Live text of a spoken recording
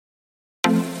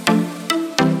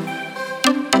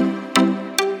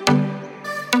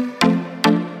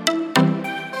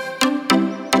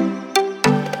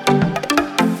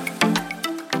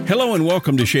Hello and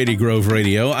welcome to Shady Grove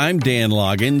Radio. I'm Dan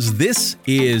Loggins. This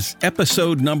is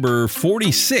episode number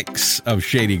 46 of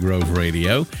Shady Grove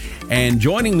Radio. And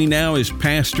joining me now is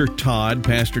Pastor Todd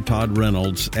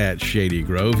Reynolds at Shady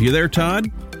Grove. You there,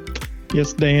 Todd?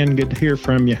 Yes, Dan. Good to hear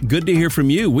from you. Good to hear from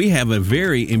you. We have a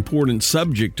very important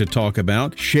subject to talk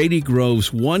about, Shady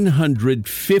Grove's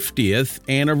 150th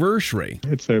anniversary.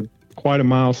 It's quite a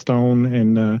milestone,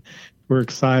 and we're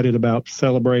excited about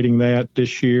celebrating that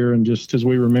this year. And just as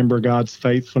we remember God's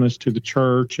faithfulness to the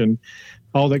church and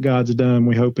all that God's done,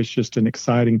 we hope it's just an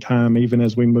exciting time, even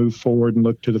as we move forward and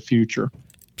look to the future.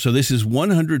 So this is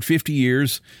 150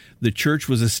 years. The church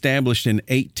was established in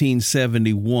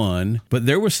 1871, but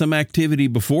there was some activity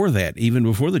before that, even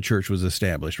before the church was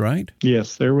established, right?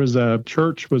 Yes,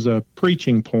 church was a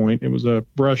preaching point. It was a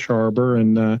brush arbor,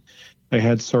 and they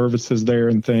had services there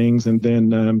and things. And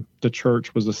then the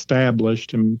church was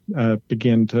established and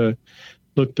began to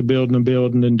look to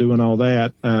building and doing all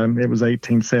that. It was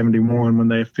 1871 when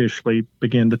they officially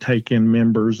began to take in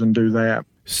members and do that.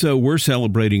 So we're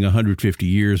celebrating 150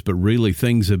 years, but really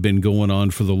things have been going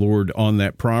on for the Lord on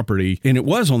that property. And it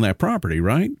was on that property,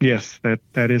 right? Yes,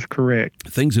 that is correct.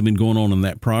 Things have been going on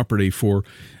that property for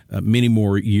many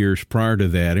more years prior to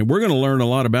that. And we're going to learn a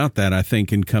lot about that, I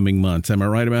think, in coming months. Am I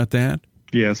right about that?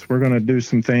 Yes, we're going to do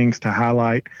some things to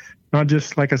highlight, not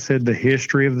just, like I said, the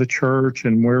history of the church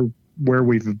and where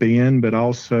we've been, but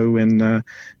also in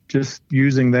just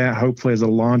using that hopefully as a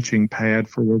launching pad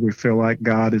for where we feel like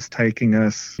God is taking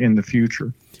us in the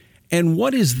future. And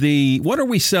what are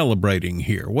we celebrating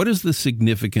here? What is the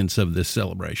significance of this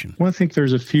celebration? Well, I think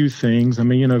there's a few things. I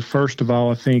mean, first of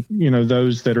all, I think,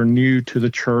 those that are new to the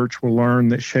church will learn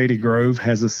that Shady Grove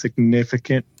has a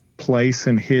significant place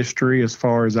in history as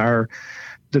far as our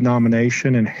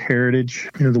denomination and heritage.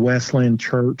 The Wesleyan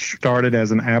Church started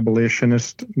as an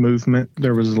abolitionist movement.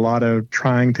 There was a lot of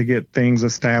trying to get things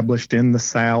established in the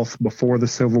South before the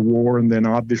Civil War. And then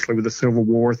obviously with the Civil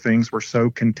War, things were so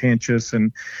contentious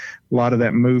and a lot of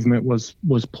that movement was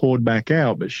pulled back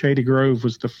out. But Shady Grove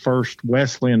was the first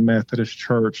Wesleyan Methodist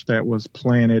church that was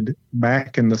planted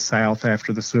back in the South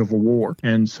after the Civil War.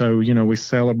 And so, we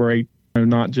celebrate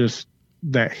not just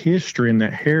that history and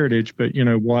that heritage, but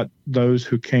what those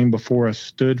who came before us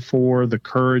stood for, the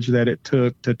courage that it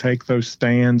took to take those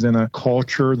stands in a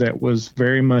culture that was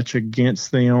very much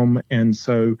against them. And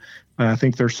so I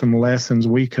think there's some lessons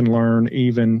we can learn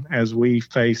even as we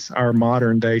face our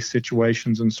modern day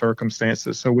situations and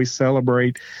circumstances. So we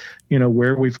celebrate,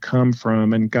 where we've come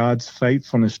from and God's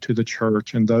faithfulness to the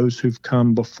church and those who've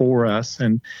come before us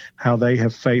and how they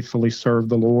have faithfully served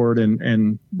the Lord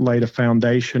and laid a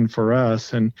foundation for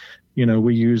us. And,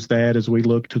 we use that as we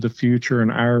look to the future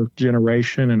and our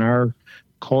generation and our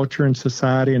culture and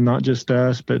society, and not just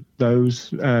us, but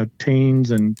those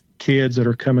teens and kids that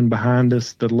are coming behind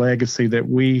us, the legacy that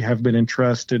we have been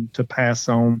entrusted to pass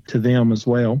on to them as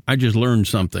well. I just learned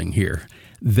something here,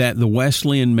 that the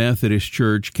Wesleyan Methodist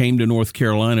Church came to North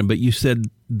Carolina, but you said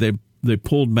they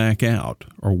pulled back out,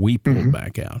 or we pulled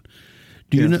back out.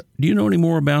 Do you know any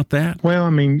more about that? Well,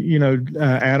 I mean,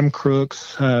 Adam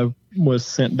Crooks was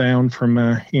sent down from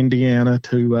Indiana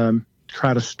to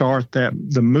try to start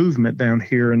the movement down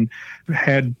here, and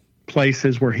had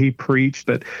places where he preached.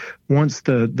 But once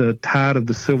the tide of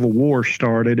the Civil War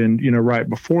started, and right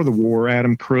before the war,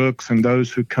 Adam Crooks and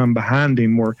those who come behind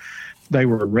him were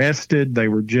arrested, they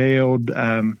were jailed.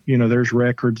 There's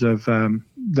records of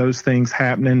those things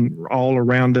happening all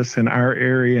around us in our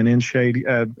area and in Shady,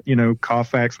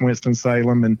 Colfax,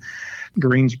 Winston-Salem, and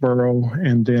Greensboro.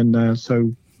 And then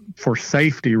so for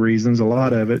safety reasons, a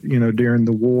lot of it, during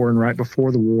the war and right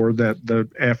before the war, that the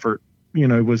effort,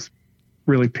 was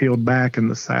really peeled back in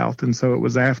the South. And so it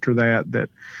was after that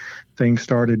things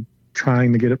started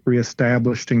trying to get it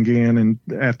reestablished again. And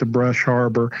at the Brush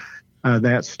Arbor,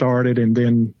 that started. And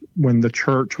then when the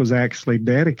church was actually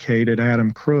dedicated,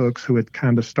 Adam Crooks, who had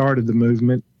kind of started the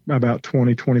movement about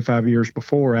 25 years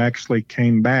before, actually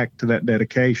came back to that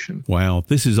dedication. Wow,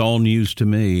 this is all news to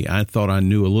me. I thought I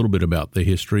knew a little bit about the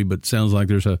history, but it sounds like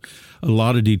there's a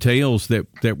lot of details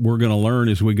that we're going to learn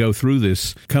as we go through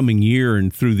this coming year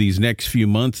and through these next few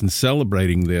months and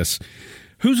celebrating this.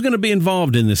 Who's going to be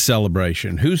involved in this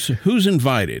celebration? Who's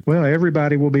invited? Well,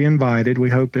 everybody will be invited. We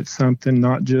hope it's something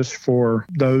not just for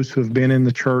those who have been in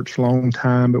the church a long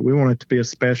time, but we want it to be a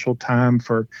special time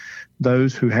for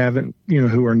those who haven't,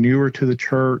 who are newer to the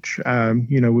church.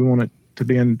 We want it to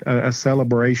be a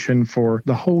celebration for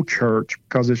the whole church,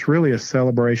 because it's really a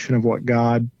celebration of what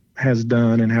God has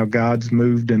done and how God's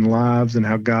moved in lives and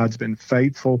how God's been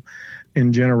faithful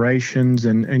in generations.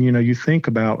 And you think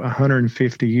about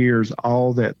 150 years,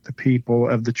 all that the people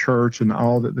of the church and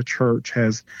all that the church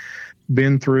has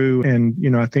been through. And,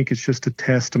 I think it's just a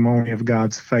testimony of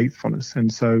God's faithfulness.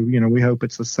 And so, we hope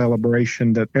it's a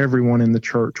celebration that everyone in the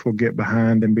church will get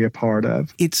behind and be a part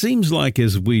of. It seems like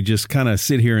as we just kind of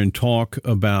sit here and talk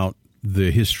about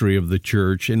the history of the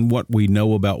church and what we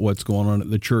know about what's going on at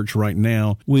the church right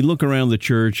now, we look around the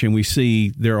church and we see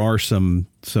there are some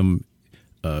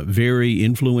very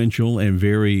influential and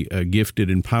very gifted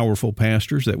and powerful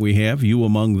pastors that we have, you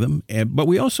among them. But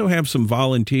we also have some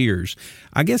volunteers.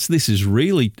 I guess this is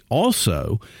really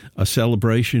also a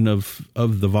celebration of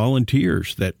the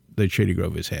volunteers that Shady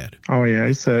Grove has had. Oh, yeah.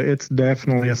 It's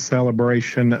definitely a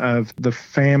celebration of the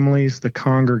families, the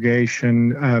congregation,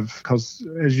 because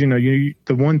as you know,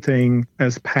 the one thing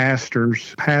as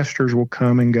pastors will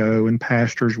come and go and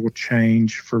pastors will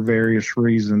change for various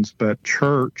reasons, but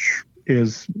church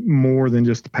is more than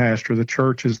just the pastor. The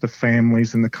church is the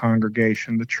families and the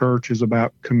congregation. The church is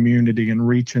about community and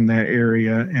reaching that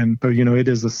area. And so, it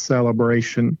is a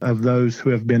celebration of those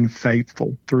who have been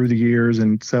faithful through the years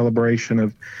and celebration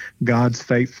of God's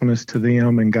faithfulness to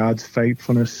them and God's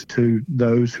faithfulness to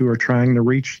those who are trying to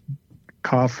reach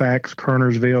Colfax,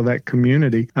 Kernersville, that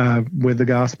community with the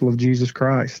gospel of Jesus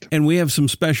Christ. And we have some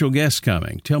special guests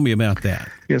coming. Tell me about that.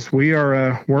 Yes, we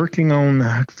are working on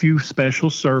a few special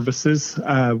services.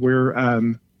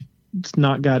 Once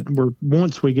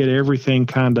we get everything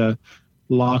kind of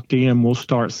locked in, we'll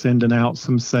start sending out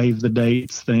some save the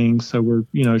dates things. So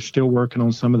we're, still working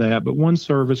on some of that. But one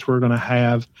service we're going to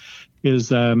have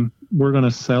is we're going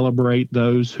to celebrate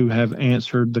those who have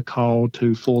answered the call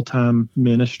to full-time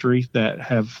ministry that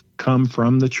have come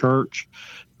from the church.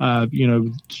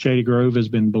 Shady Grove has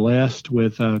been blessed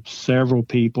with several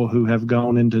people who have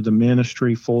gone into the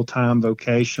ministry full-time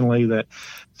vocationally that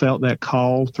felt that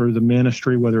call through the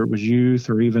ministry, whether it was youth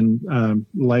or even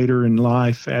later in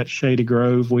life at Shady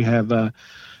Grove. We have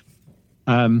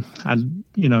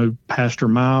Pastor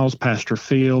Miles, Pastor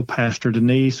Phil, Pastor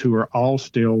Denise, who are all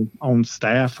still on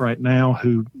staff right now,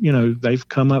 who, they've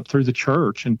come up through the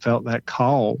church and felt that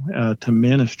call to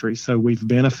ministry. So we've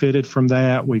benefited from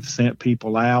that. We've sent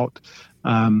people out,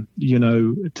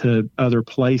 to other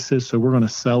places. So we're going to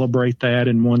celebrate that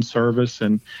in one service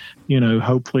and,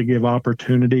 hopefully give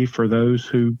opportunity for those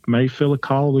who may feel a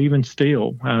call even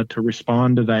still to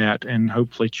respond to that and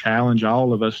hopefully challenge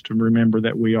all of us to remember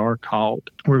that we are called.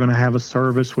 We're going to have a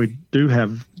service. We do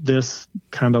have this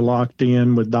kind of locked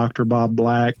in with Dr. Bob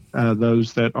Black.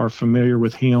 Those that are familiar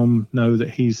with him know that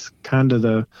he's kind of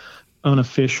the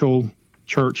unofficial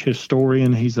church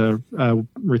historian. He's a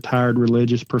retired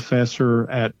religious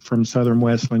professor from Southern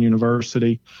Wesleyan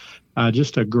University.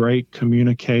 Just a great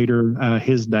communicator.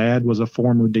 His dad was a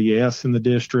former DS in the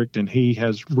district, and he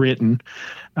has written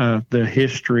the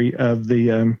history of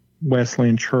the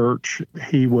Wesleyan Church.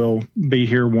 He will be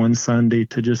here one Sunday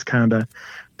to just kind of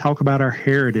talk about our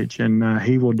heritage, and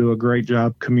he will do a great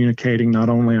job communicating not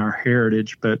only our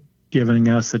heritage, but giving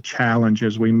us a challenge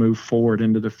as we move forward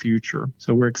into the future.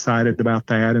 So we're excited about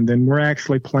that. And then we're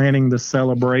actually planning the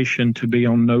celebration to be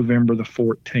on November the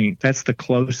 14th. That's the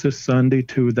closest Sunday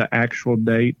to the actual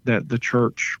date that the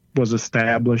church was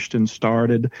established and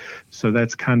started. So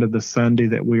that's kind of the Sunday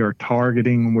that we are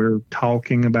targeting. We're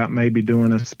talking about maybe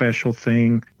doing a special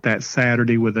thing that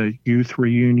Saturday with a youth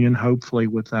reunion, hopefully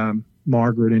with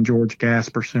Margaret and George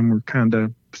Gasperson. We're kind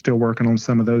of still working on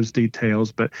some of those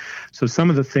details. But so some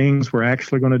of the things we're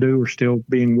actually going to do are still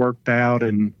being worked out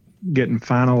and getting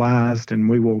finalized, and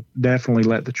we will definitely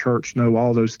let the church know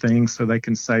all those things so they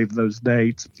can save those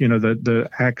dates. The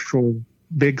actual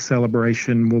big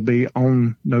celebration will be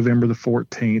on November the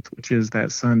 14th, which is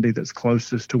that Sunday that's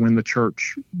closest to when the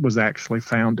church was actually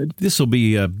founded. This will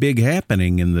be a big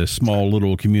happening in the small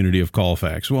little community of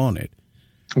Colfax, won't it?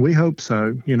 We hope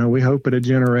so. We hope it'll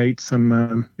generate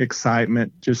some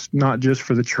excitement, not just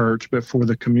for the church, but for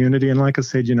the community. And like I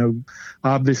said,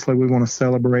 obviously we want to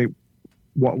celebrate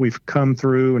what we've come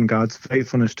through and God's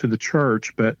faithfulness to the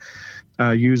church, but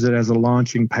use it as a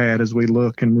launching pad as we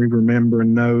look and we remember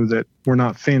and know that we're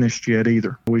not finished yet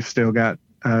either. We've still got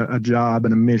a job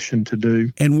and a mission to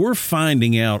do. And we're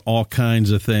finding out all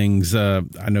kinds of things. I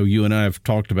know you and I have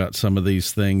talked about some of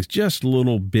these things, just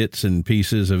little bits and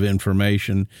pieces of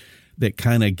information that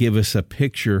kind of give us a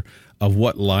picture of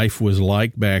what life was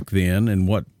like back then and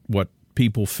what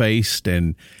people faced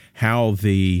and how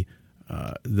the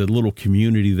little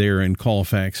community there in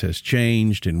Colfax has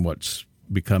changed and what's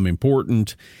become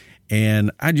important.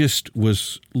 And I just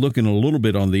was looking a little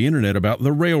bit on the internet about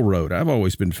the railroad. I've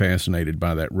always been fascinated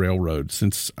by that railroad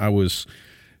since I was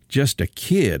just a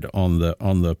kid on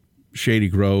the Shady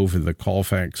Grove and the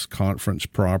Colfax Conference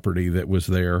property that was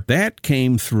there. That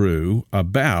came through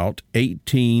about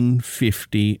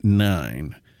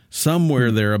 1859,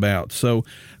 somewhere thereabouts. So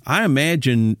I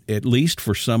imagine, at least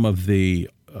for some of the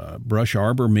Brush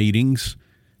Arbor meetings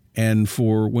and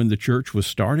for when the church was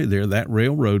started there, that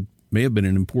railroad may have been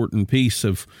an important piece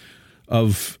of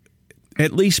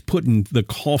at least putting the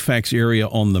Colfax area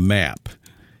on the map,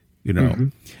 you know. Mm-hmm.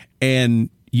 And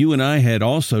you and I had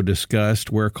also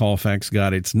discussed where Colfax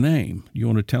got its name. You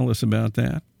want to tell us about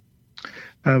that?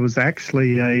 It was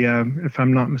actually if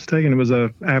I'm not mistaken, it was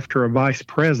after a vice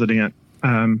president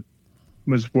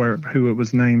was who it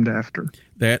was named after.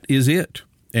 That is it.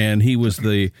 And he was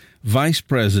the vice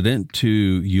president to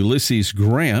Ulysses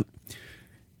Grant,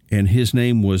 and his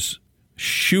name was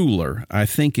Schuyler, I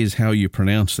think is how you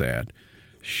pronounce that.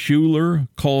 Schuyler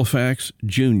Colfax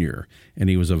Jr., and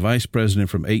he was a vice president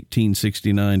from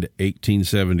 1869 to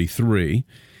 1873.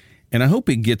 And I hope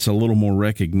he gets a little more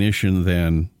recognition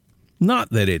than, not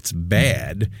that it's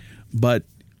bad, but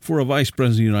for a vice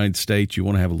president of the United States, you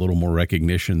want to have a little more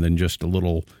recognition than just a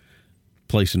little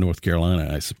place in North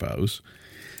Carolina, I suppose.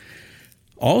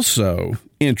 Also,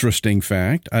 interesting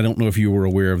fact, I don't know if you were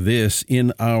aware of this,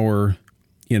 in our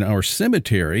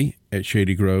cemetery at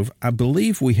Shady Grove, I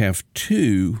believe we have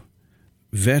two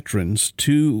veterans,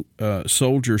 two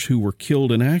soldiers who were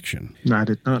killed in action. I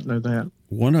did not know that.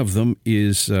 One of them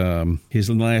is, his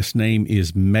last name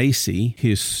is Macy.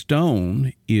 His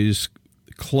stone is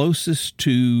closest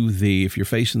to if you're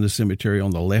facing the cemetery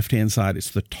on the left-hand side, it's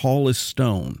the tallest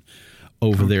stone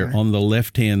over there on the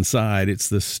left-hand side. It's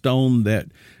the stone that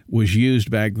was used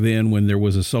back then when there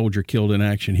was a soldier killed in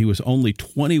action. He was only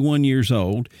 21 years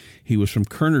old. He was from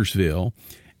Kernersville,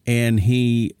 and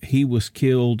he was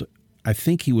killed, I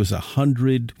think he was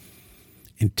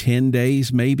 110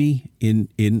 days maybe in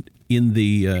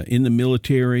the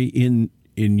military in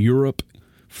Europe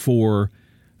for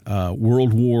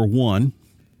World War I.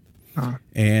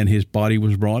 And his body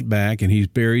was brought back, and he's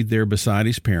buried there beside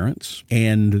his parents.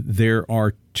 And there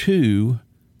are two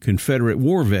Confederate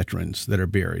war veterans that are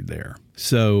buried there.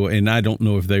 So, and I don't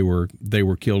know if they were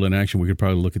killed in action. We could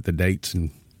probably look at the dates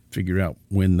and figure out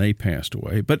when they passed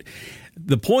away. But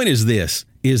the point is there's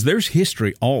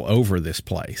history all over this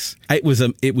place.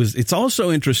 It's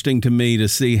also interesting to me to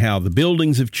see how the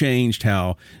buildings have changed,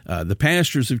 how the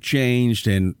pastors have changed,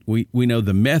 and we know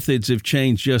the methods have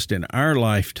changed just in our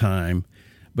lifetime.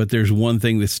 But there's one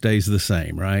thing that stays the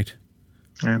same, right?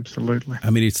 Absolutely. I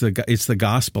mean, it's the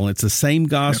gospel. It's the same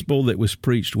gospel that was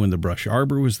preached when the Brush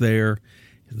Arbor was there.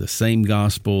 The same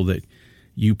gospel that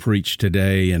you preach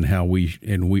today, and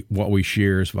what we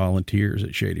share as volunteers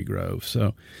at Shady Grove.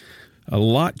 So a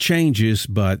lot changes,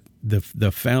 but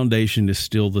the foundation is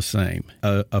still the same.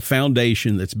 A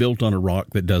foundation that's built on a rock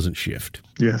that doesn't shift.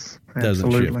 Yes,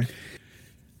 absolutely. Doesn't shift.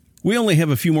 We only have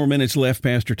a few more minutes left,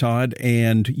 Pastor Todd,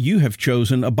 and you have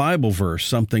chosen a Bible verse,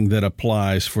 something that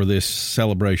applies for this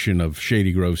celebration of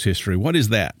Shady Grove's history. What is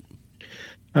that?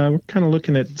 We're kind of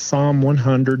looking at Psalm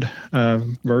 100,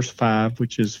 verse 5,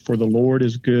 which is, "For the Lord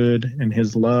is good, and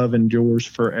his love endures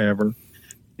forever.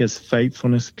 His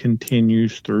faithfulness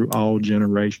continues through all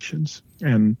generations."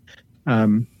 And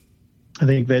I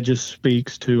think that just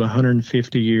speaks to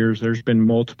 150 years. There's been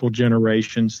multiple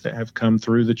generations that have come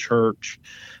through the church.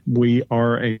 We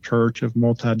are a church of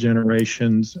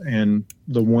multi-generations, and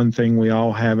the one thing we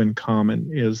all have in common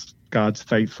is God's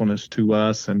faithfulness to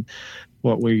us. And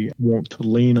what we want to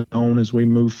lean on as we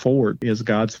move forward is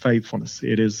God's faithfulness.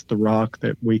 It is the rock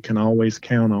that we can always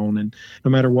count on. And no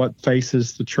matter what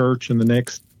faces the church in the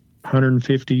next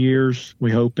 150 years,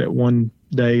 we hope that one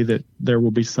day that there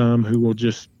will be some who will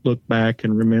just look back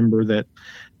and remember that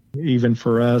even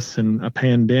for us and a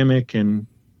pandemic and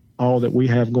all that we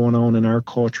have going on in our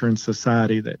culture and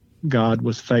society, that God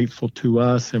was faithful to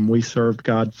us and we served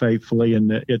God faithfully, and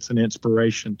that it's an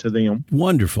inspiration to them.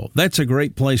 Wonderful. That's a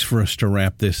great place for us to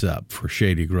wrap this up for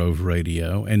Shady Grove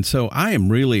Radio. And so I am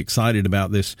really excited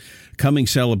about this coming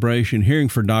celebration, hearing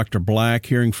from Dr. Black,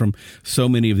 hearing from so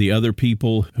many of the other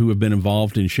people who have been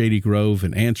involved in Shady Grove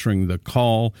and answering the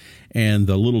call and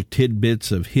the little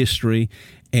tidbits of history.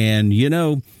 And, you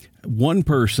know, one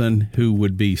person who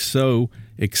would be so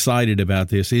excited about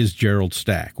this is Gerald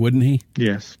Stack, wouldn't he?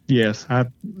 Yes. I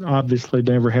obviously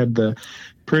never had the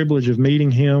privilege of meeting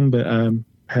him, but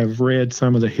have read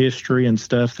some of the history and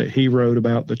stuff that he wrote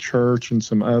about the church and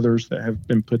some others that have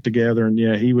been put together. And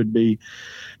yeah, he would be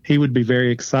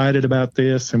very excited about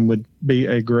this and would be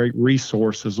a great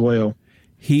resource as well.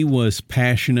 he was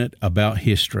passionate about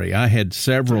history. I had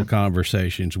several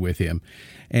conversations with him,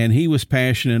 and he was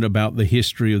passionate about the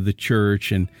history of the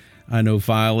church. And I know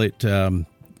Violet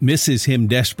misses him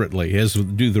desperately, as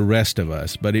do the rest of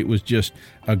us. But it was just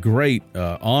a great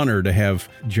honor to have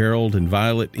Gerald and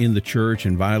Violet in the church,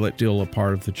 and Violet still a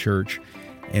part of the church.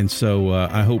 And so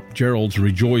I hope Gerald's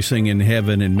rejoicing in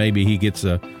heaven, and maybe he gets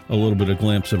a little bit of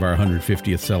glimpse of our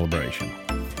 150th celebration.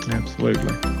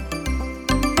 Absolutely.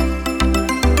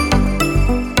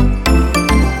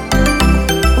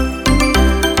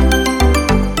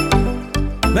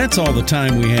 That's all the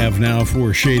time we have now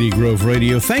for Shady Grove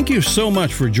Radio. Thank you so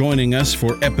much for joining us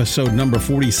for episode number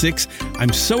 46.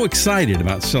 I'm so excited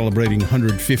about celebrating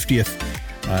 150th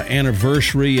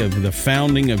anniversary of the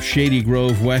founding of Shady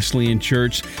Grove Wesleyan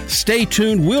Church. Stay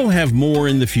tuned. We'll have more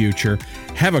in the future.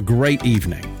 Have a great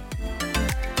evening.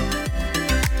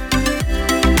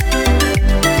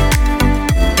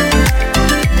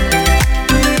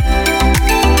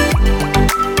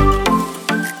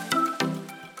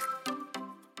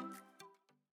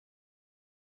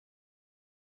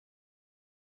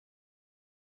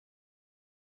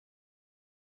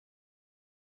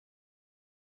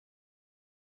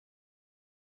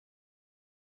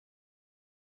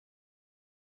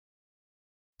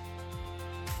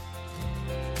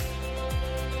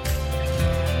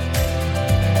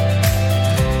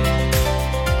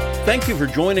 Thank you for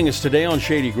joining us today on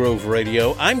Shady Grove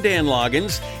Radio. I'm Dan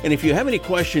Loggins, and if you have any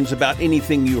questions about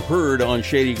anything you heard on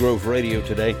Shady Grove Radio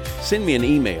today, send me an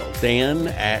email,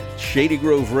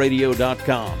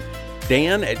 dan@shadygroveradio.com.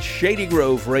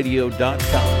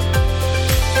 dan@shadygroveradio.com.